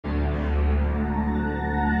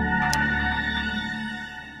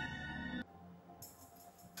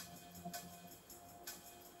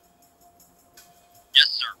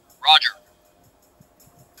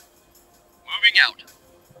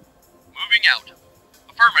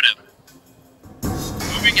Affirmative.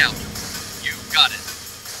 Moving out. You got it.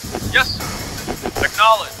 Yes, sir.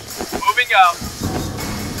 Acknowledge. Moving out.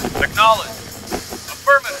 Acknowledge.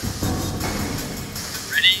 Affirmative.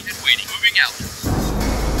 Ready and waiting. Moving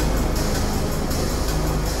out.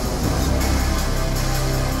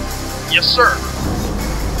 Yes, sir.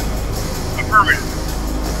 Affirmative.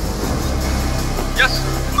 Yes,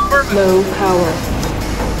 sir. Affirmative. Low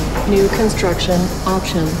power. New construction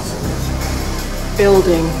options.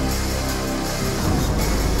 Building.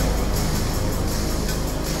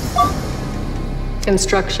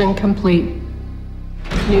 Construction complete.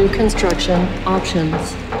 New construction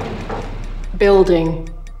options. Building.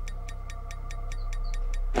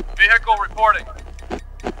 Vehicle reporting.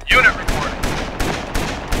 Unit reporting.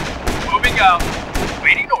 Moving out.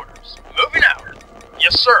 Waiting orders. Moving out.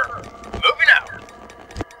 Yes, sir. Moving out.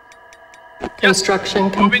 Construction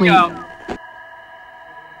Yes, complete. moving out.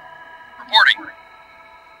 Reporting.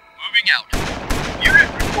 Moving out. Unit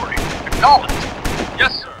reporting. Acknowledged.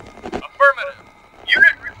 Yes, sir. Affirmative.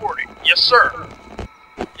 Unit reporting. Yes, sir.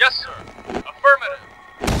 Yes, sir. Affirmative.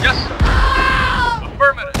 Yes, sir.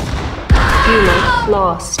 Affirmative. Unit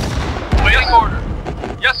lost. Waiting order.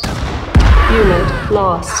 Yes, sir. Unit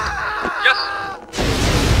lost. Yes, sir.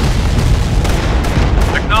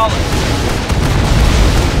 Acknowledged.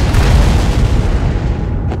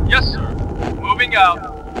 Yes, sir. Moving out.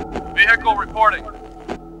 Vehicle reporting.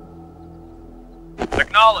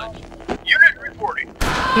 Acknowledged. Unit reporting.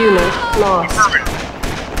 Unit lost. Affirmative.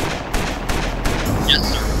 Yes,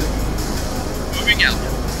 sir. Moving out.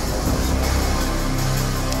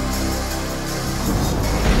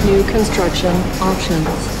 New construction options.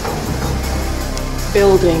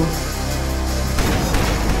 Building.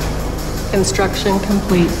 Construction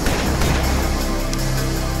complete.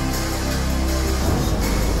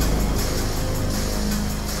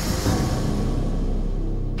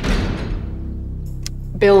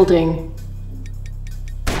 Building.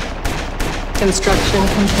 Construction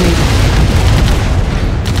complete.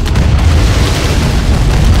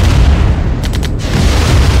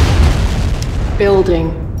 Building.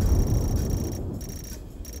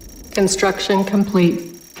 Construction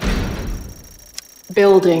complete.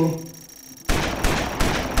 Building.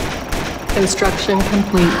 Construction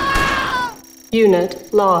complete.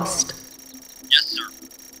 Unit lost. Yes, sir.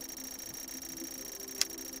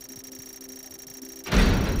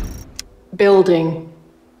 Building.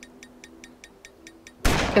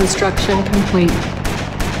 Construction complete.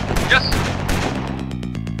 Yes, sir.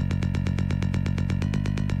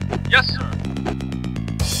 Yes, sir.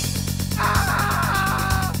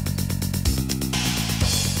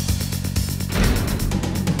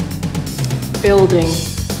 Building.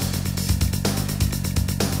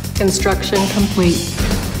 Construction complete.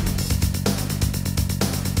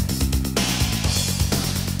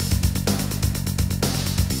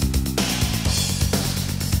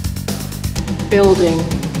 Building.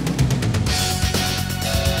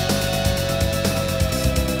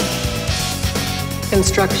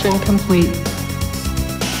 Construction complete.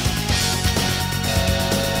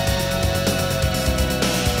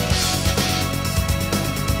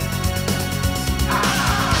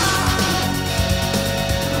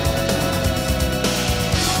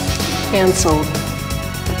 Cancelled.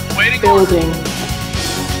 Waiting Building. order.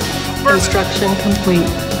 Affirmative. Construction complete.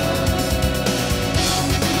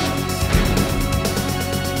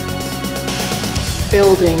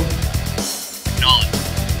 Building. Acknowledged.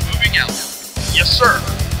 Moving out. Yes, sir.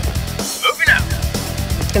 Moving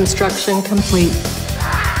out. Construction complete.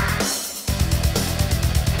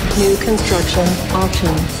 New construction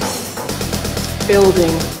options.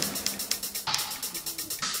 Building.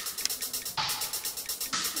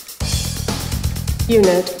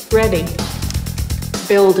 Unit ready.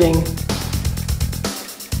 Building.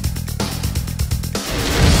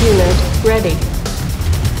 Unit ready.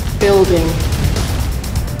 Building.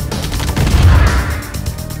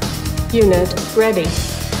 Unit ready.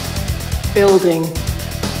 Building.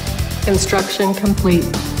 Construction complete.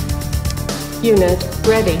 Unit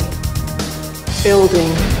ready.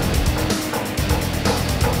 Building.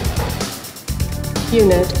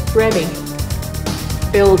 Unit ready.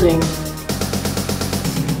 Building.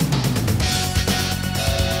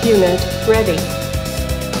 Unit ready.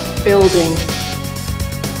 Building.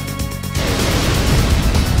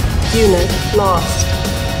 Unit lost.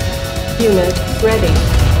 Unit ready.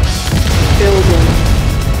 Building.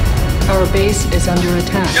 Our base is under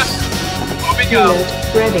attack. Yes, sir. Moving out.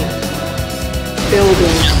 Unit ready.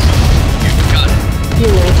 Building. Yes, sir. You've got it.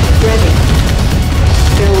 Unit ready.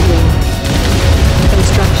 Building.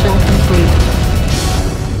 Construction complete.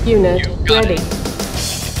 Unit You got ready. it.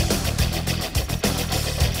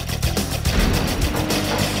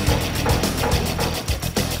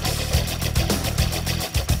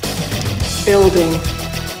 Building.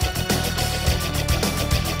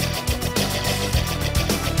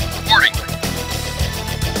 Reporting.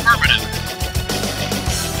 Affirmative.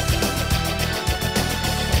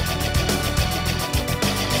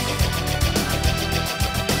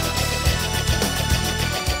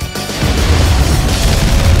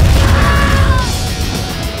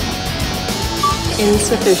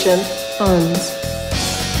 Insufficient funds.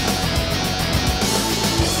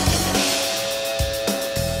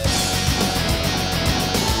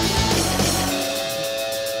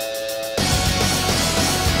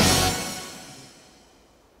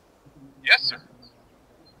 Yes, sir.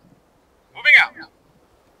 Moving out.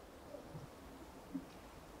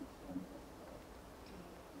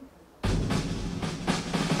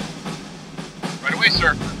 Right away,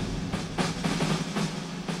 sir.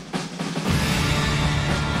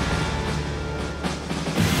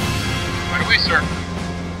 Right away, sir.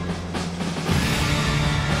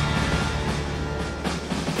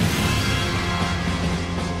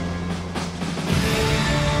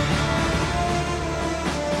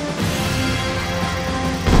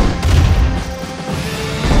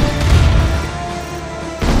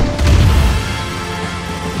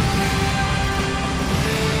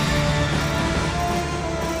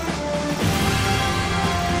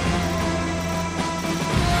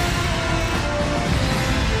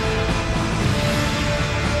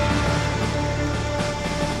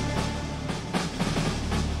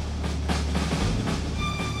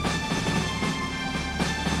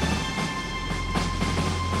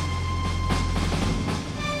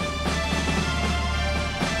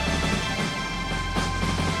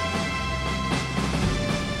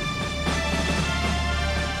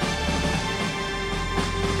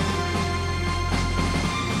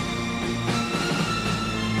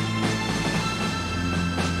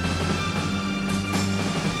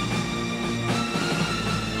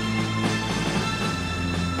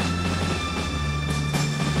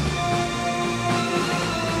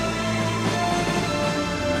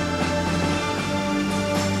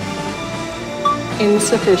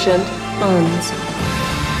 Insufficient funds.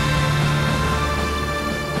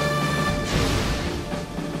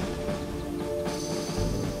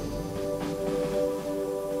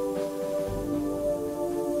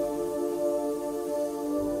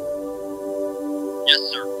 Yes,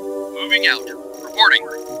 sir. Moving out. Reporting.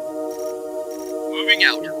 Moving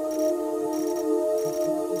out.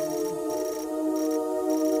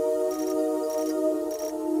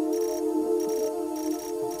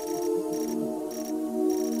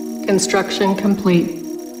 Construction complete.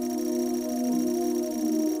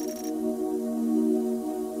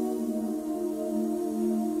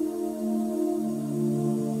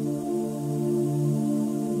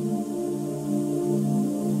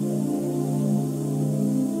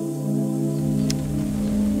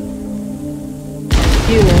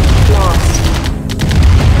 Unit lost.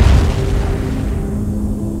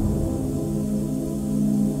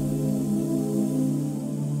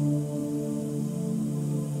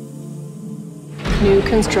 New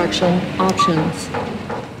construction options.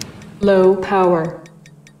 Low power.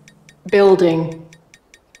 Building.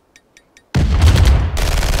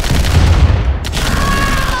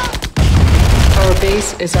 Our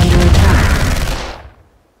base is under attack.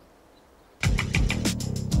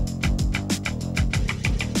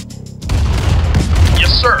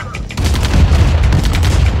 Yes, sir.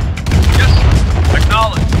 Yes, sir.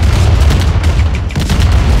 Acknowledged.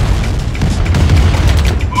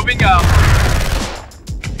 Moving out.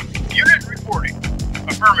 Unit reporting.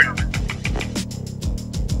 Affirmative.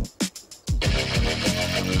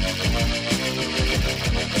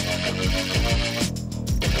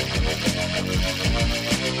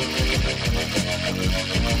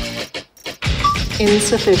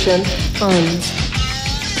 Insufficient funds.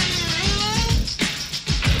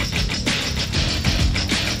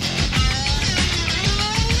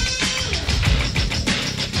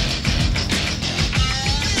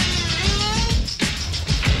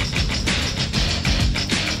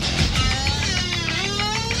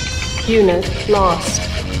 Unit lost.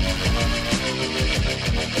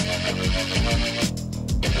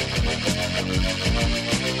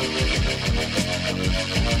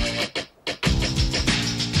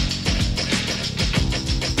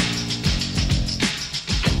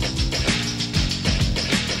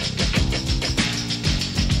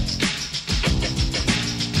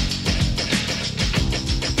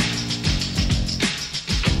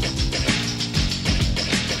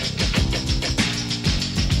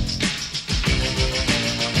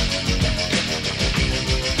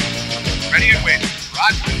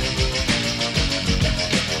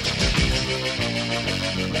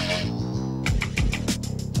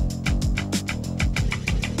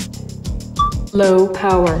 Low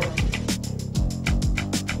power.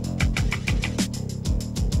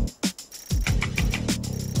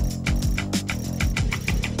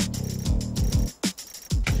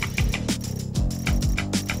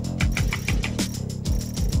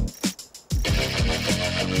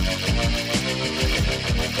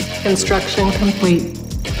 Construction complete.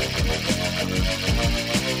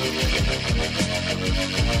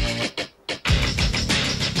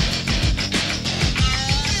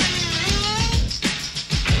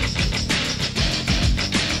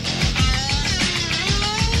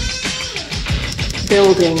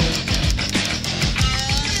 Building.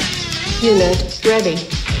 Unit ready.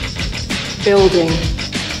 Building.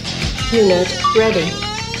 Unit ready.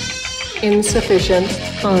 Insufficient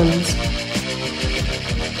funds.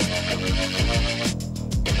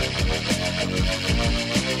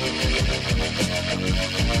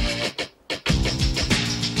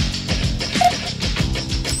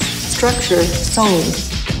 Structure sold.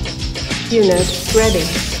 Unit ready.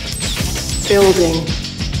 Building.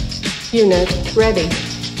 Unit ready.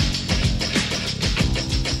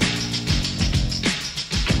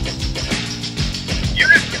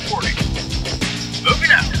 Unit reporting.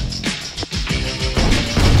 Moving out.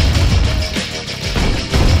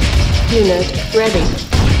 Unit ready.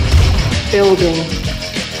 Building.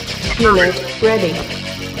 Unit ready.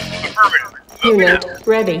 Affirmative. Moving Unit out.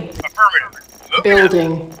 ready. Affirmative. Moving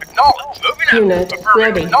Building. out. Acknowledged. Moving out. Unit Affirmative.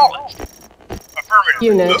 ready. Acknowledged. Affirmative.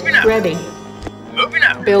 Unit Moving out. ready. Moving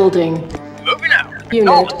out. Building. Moving out.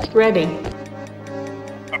 Unit Acknowledged. ready.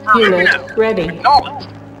 Affirmative. Moving Unit out. ready.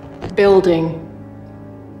 Acknowledged. Building.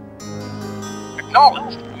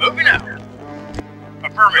 Acknowledged. Moving out.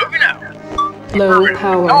 Affirmative. Moving out. Low Affirmative.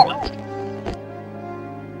 power. Acknowledged.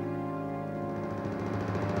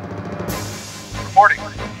 Reporting.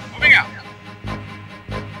 Moving out.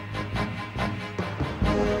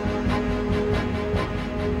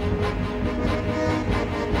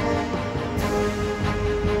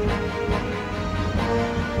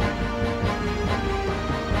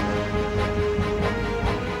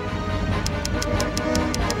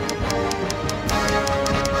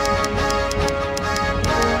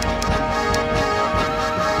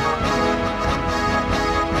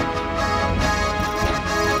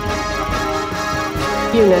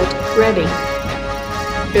 Unit ready.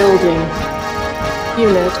 Building.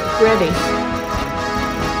 Unit ready.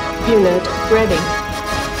 Unit ready.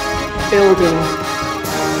 Building.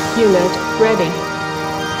 Unit ready.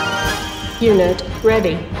 Unit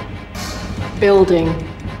ready. Building.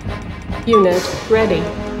 Unit ready.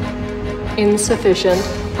 Insufficient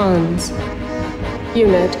funds.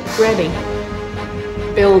 Unit ready.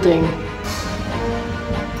 Building.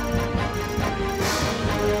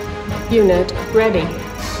 Unit ready.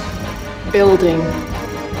 Building.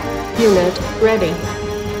 Unit ready.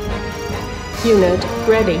 Unit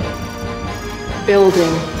ready.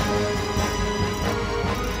 Building.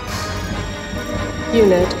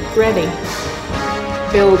 Unit ready.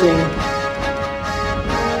 Building.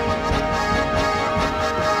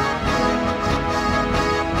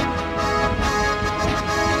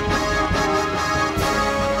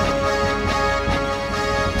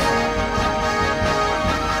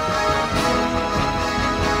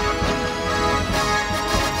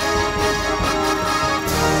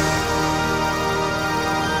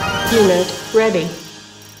 Unit ready.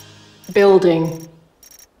 Building.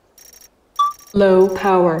 Low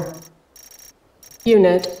power.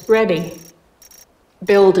 Unit ready.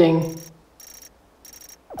 Building.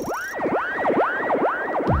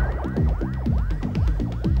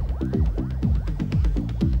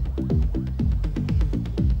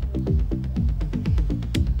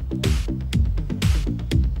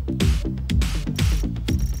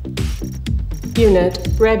 Unit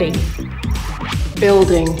ready.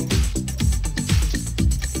 Building.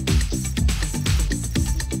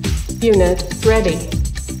 Unit ready.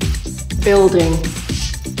 Building.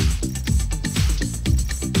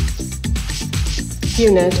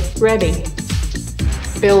 Unit ready.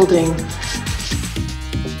 Building.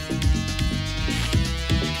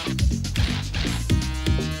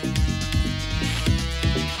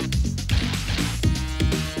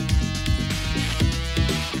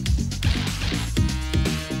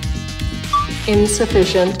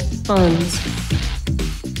 Insufficient funds.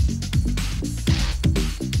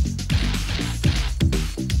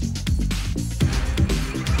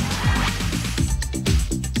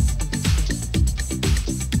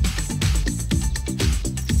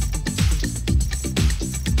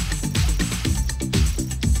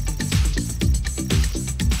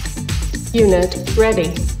 Unit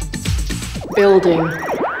ready. Building.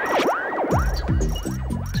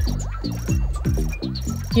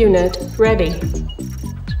 Unit ready.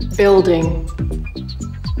 Building.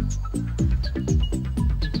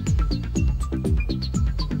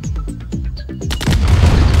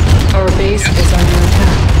 Our base is under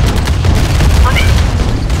attack. Affirmative.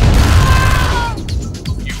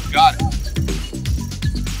 You got it.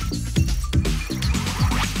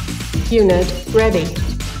 Unit ready.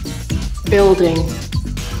 Building.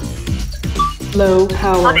 Low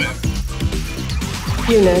power. Affirmative.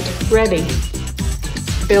 Unit ready.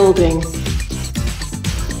 Building.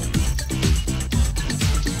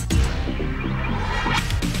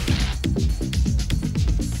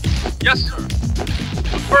 Yes, sir.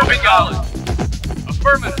 Affirming out.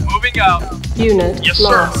 Affirmative. Moving out. Unit Yes, sir.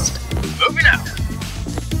 lost. Moving out.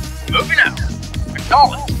 Moving out.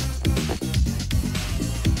 Acknowledged.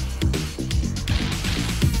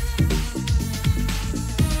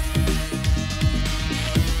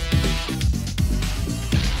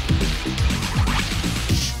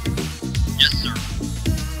 Yes, sir.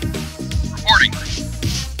 Reporting.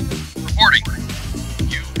 Reporting.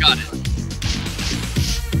 You got it.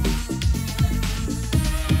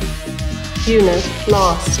 Unit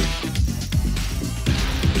lost.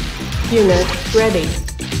 Unit ready.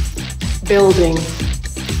 Building.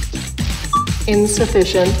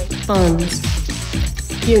 Insufficient funds.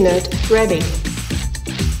 Unit ready.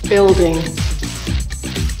 Building.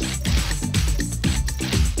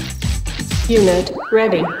 Unit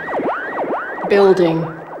ready. Building.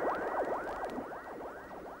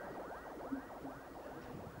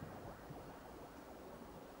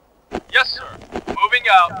 Yes, sir. Moving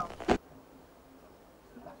out.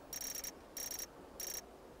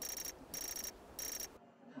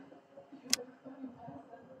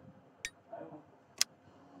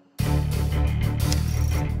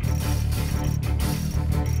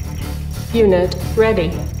 Unit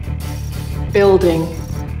ready. Building.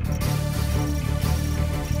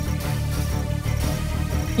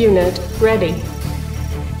 Unit ready.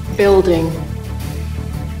 Building.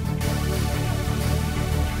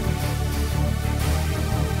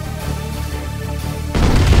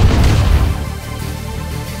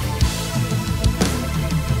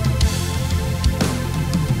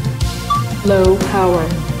 Low power.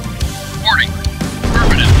 Reporting.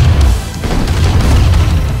 Affirmative.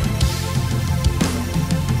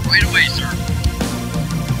 Right away, sir.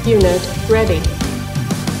 Unit ready.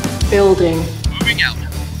 Building. Moving out.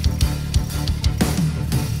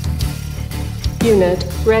 Unit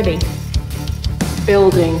ready.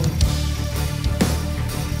 Building.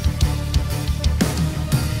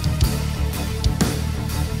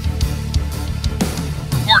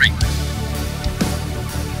 Reporting.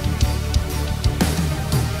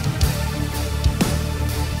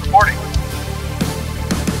 Reporting.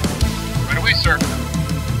 Right away, sir.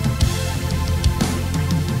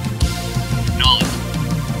 Acknowledged.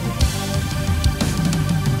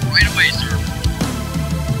 Right away, sir.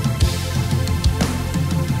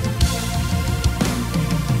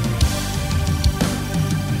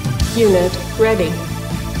 Unit ready.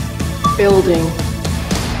 Building.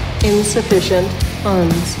 Insufficient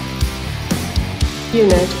funds.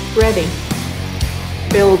 Unit ready.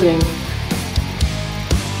 Building.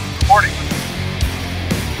 Reporting.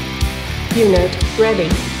 Unit ready.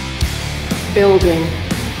 Building.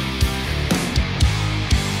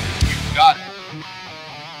 You got it.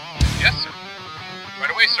 Yes, sir. Right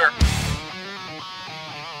away, sir.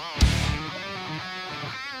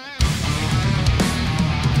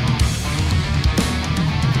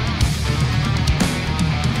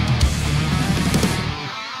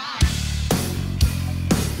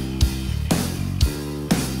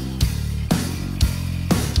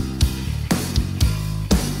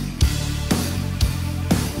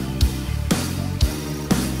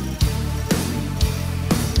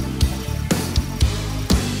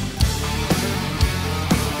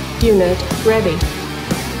 Unit ready.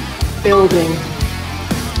 Building.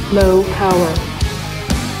 Low power.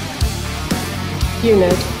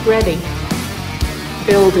 Unit ready.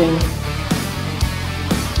 Building.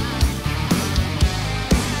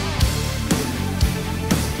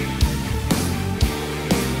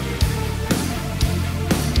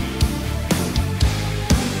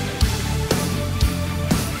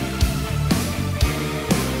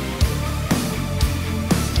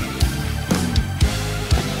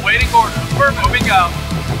 Waiting order. We're moving out.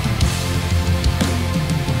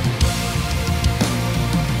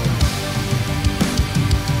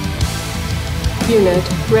 Unit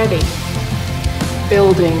ready.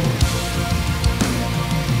 Building.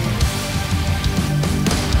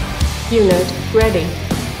 Unit ready.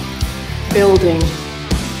 Building.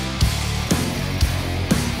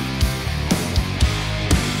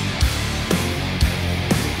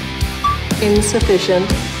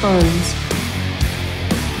 Insufficient funds.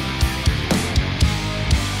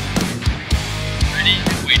 Ready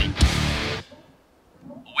and waiting.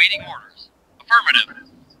 Awaiting orders. Affirmative.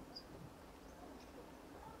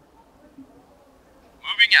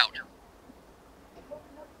 Moving out.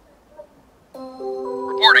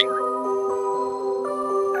 Reporting.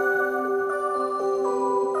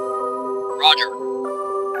 Roger.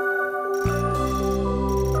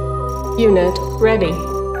 Unit ready.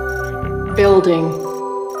 Building.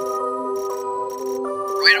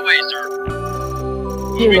 Right away, sir.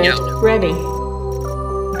 Moving Unit out. ready.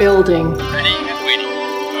 Building. Ready and waiting.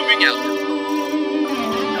 Moving out.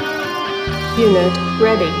 Unit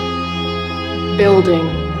ready. Building.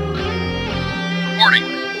 Reporting.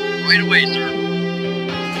 Right away, sir.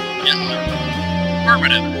 Yes, sir.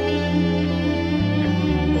 Affirmative.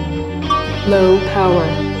 Low power.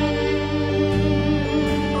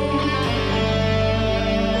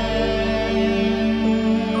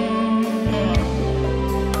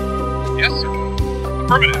 Yes, sir.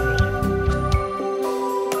 Affirmative.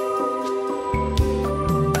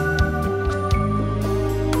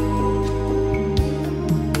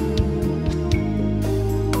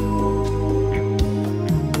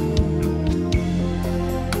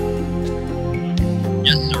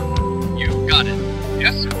 Yes, sir. You got it.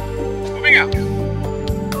 Yes, sir. Moving out.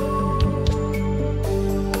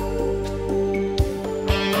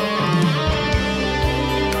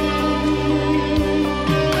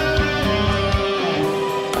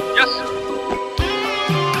 Yes, sir.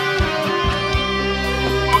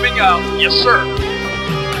 Moving out. Yes, sir.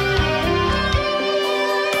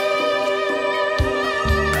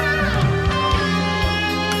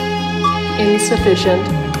 Insufficient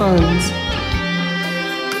funds.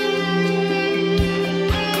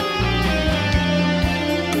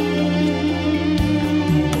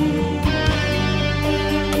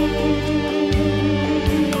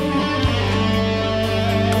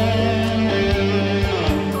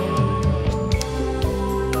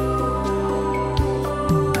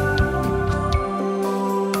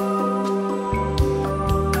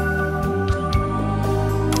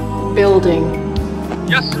 Building.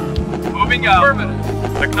 Yes, sir. Moving out.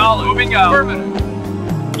 Affirmative. Acknowledge. Moving out.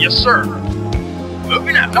 Affirmative. Yes, sir.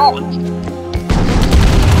 Moving out. Acknowledged.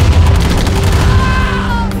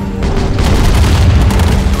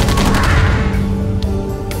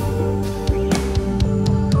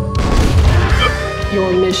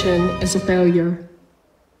 Your mission is a failure.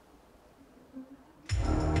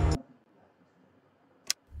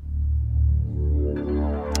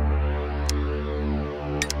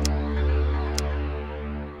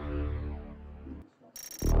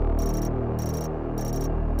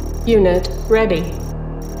 Unit ready.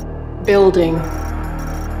 Building.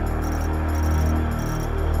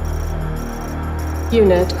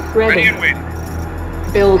 Unit Ready ready. and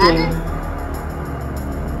waiting. Building.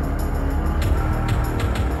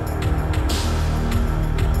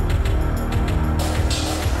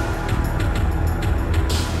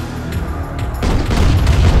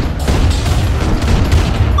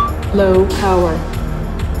 Low power.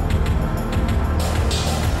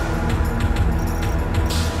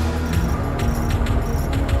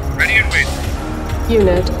 Ready and waiting.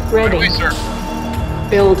 Unit Right away, ready. sir.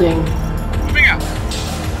 Building. Moving out.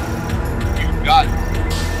 You got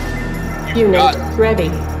it. You Unit got it. ready.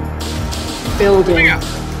 Moving Building. out.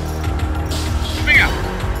 Moving out.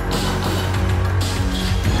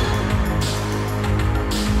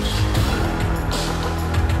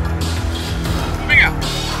 Moving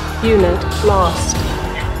out. Unit lost.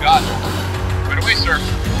 You got it. Right away, sir.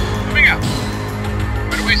 Moving out.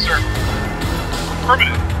 Right away, sir.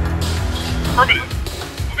 Affirmative. Affirmative.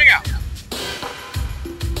 Moving out.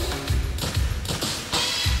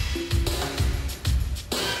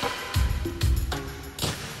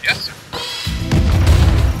 Yes, sir.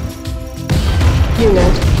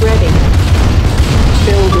 Unit ready.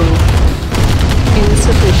 Building.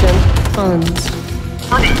 Insufficient funds.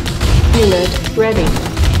 Affirmative. Unit ready.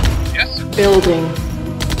 Yes, sir. Building.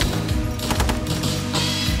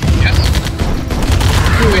 Yes, sir.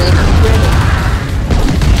 Unit ready.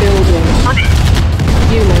 Building. Affirmative.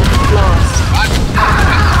 Unit lost.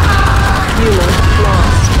 Unit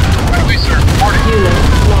lost. Right away, sir. Reporting. Unit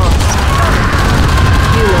lost.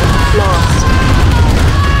 Unit lost.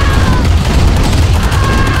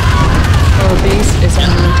 Our base is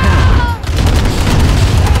under attack.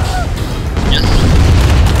 Yes, sir.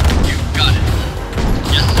 You got it.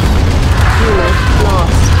 Yes, sir. Unit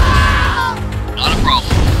lost. Not a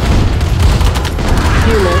problem.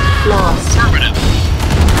 Unit lost. Affirmative.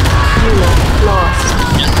 Unit lost.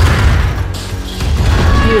 Yes, sir.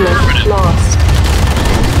 Unit Affirmative. lost.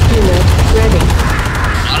 Unit ready.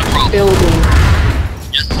 Not a problem. Building.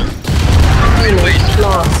 Yes, sir. Right away, Unit sir.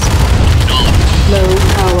 lost. Acknowledged. Low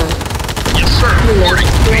power. Yes, sir. Unit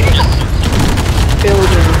Reporting. ready. Yes, sir.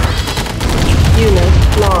 Building. Unit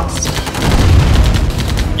lost.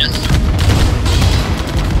 Yes, sir.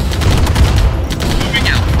 Moving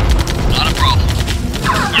out. Not a problem.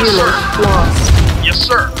 Yes, Unit sir. lost. Yes,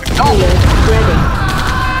 sir. Unit Acknowledged. ready.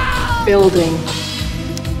 Building.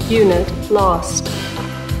 Unit lost.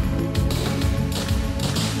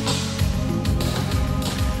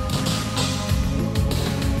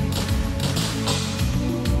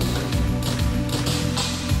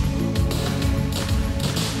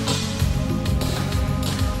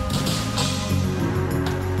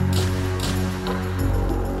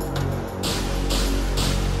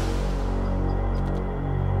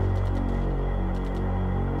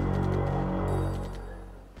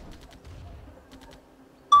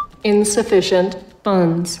 Insufficient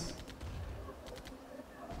funds.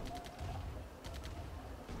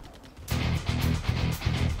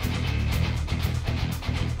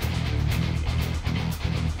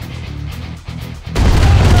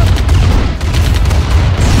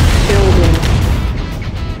 Building.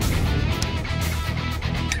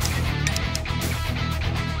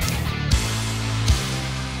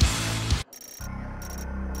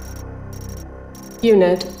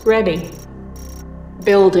 Unit ready.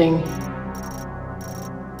 Building.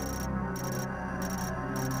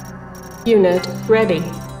 Unit ready.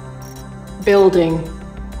 Building.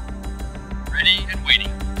 Ready and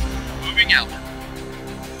waiting. Moving out.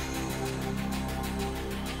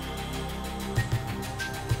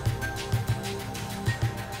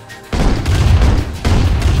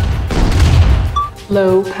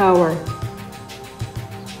 Low power.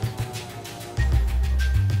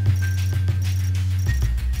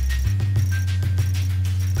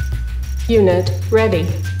 Unit ready.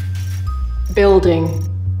 Building.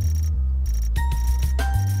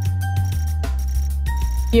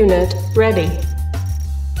 Unit ready.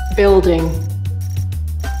 Building.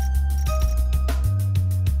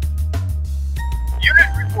 Unit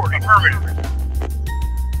reporting. Affirmative.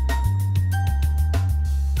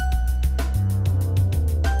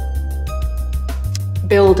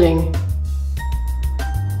 Building.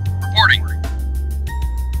 Reporting. Right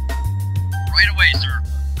away, sir.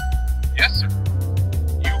 Yes, sir.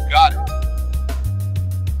 You got it.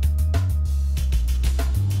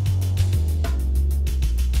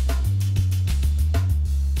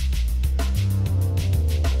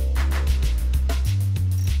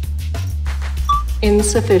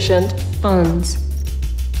 Insufficient funds.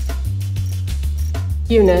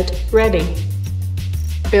 Unit ready.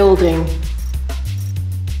 Building.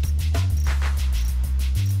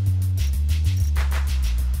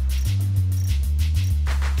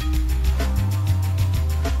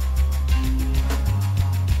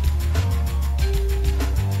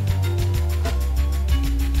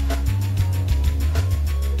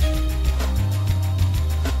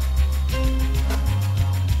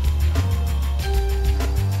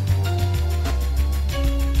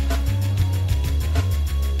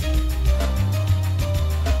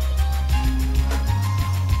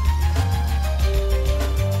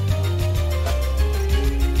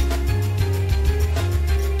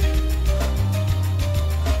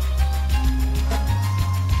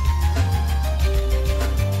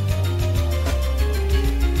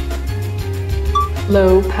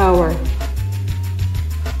 Low power.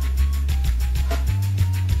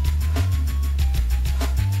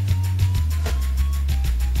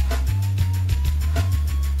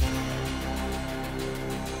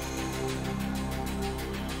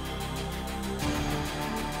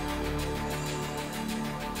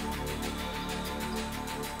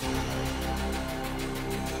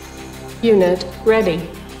 Unit ready.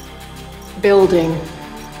 Building.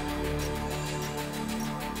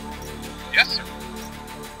 Yes, sir.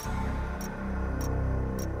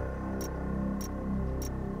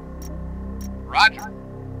 Roger.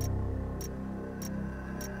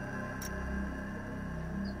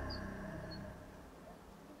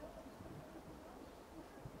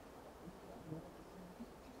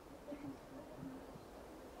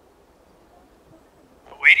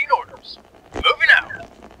 Awaiting orders. Moving out.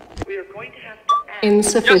 We are going to have to act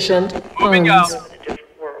Insufficient Yes, sir. Moving funds. out. in a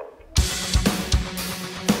different world.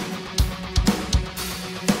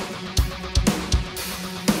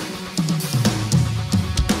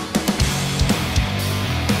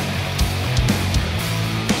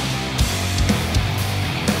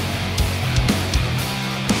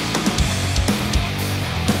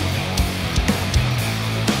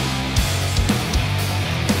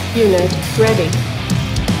 Unit ready.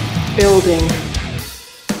 Building.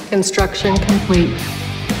 Construction complete.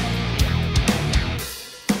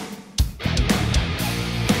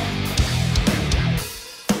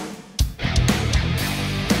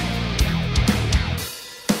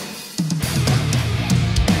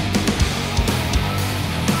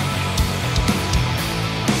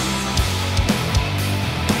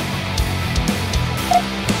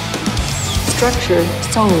 Structure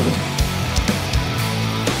sold.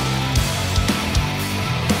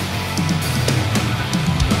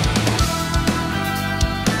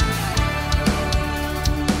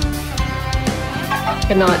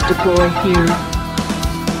 Cannot deploy here.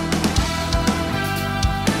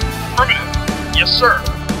 Affirmative. Yes, sir.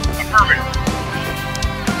 Affirmative.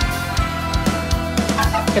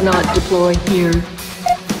 Cannot deploy here.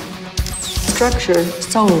 Structure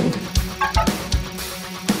sold.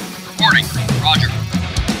 Reporting. Roger.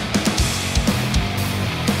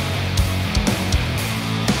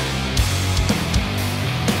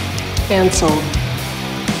 Cancel.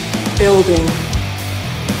 Building.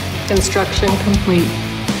 Construction complete.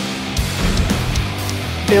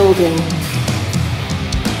 Building.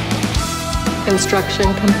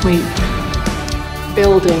 Construction complete.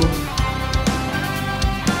 Building.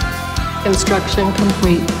 Construction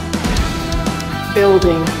complete.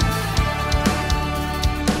 Building.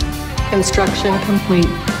 Construction complete.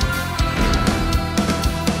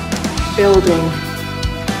 Building.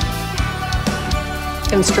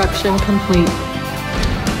 Construction complete.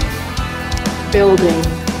 Building.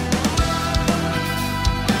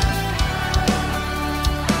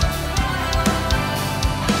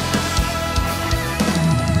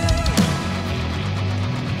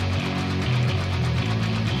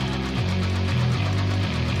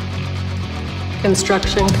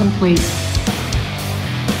 Construction complete.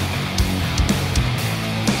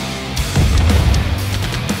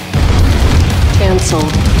 Cancel.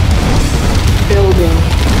 Building.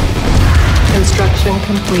 Construction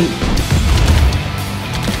complete.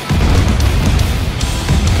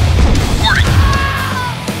 Reporting.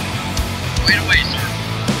 Wait away, sir.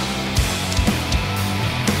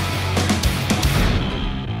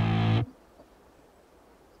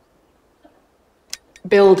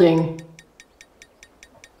 Building.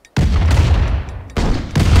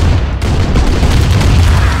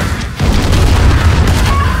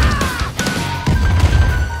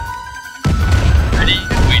 Ready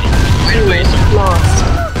and waiting. Wait away, sir. Lost.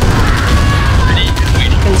 Ready and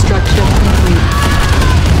waiting. Construction complete.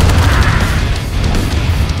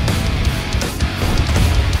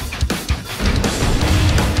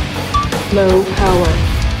 Low power.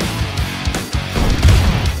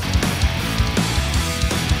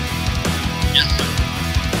 Yes, sir.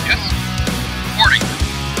 Yes. Reporting.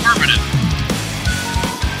 Affirmative.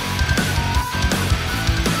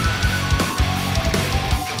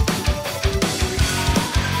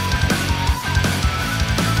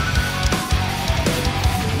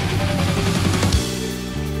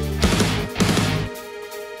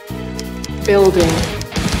 Building.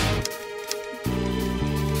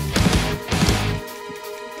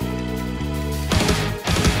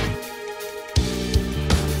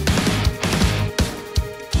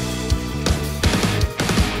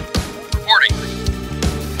 Reporting.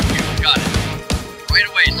 You've got it. Right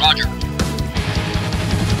away, Roger.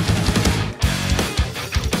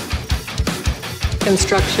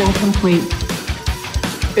 Construction complete.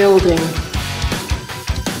 Building.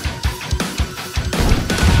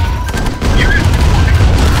 Unit.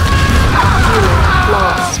 Unit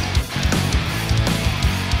lost.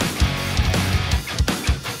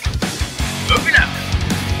 Moving out.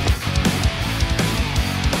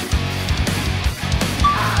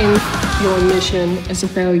 Your mission is a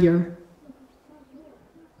failure.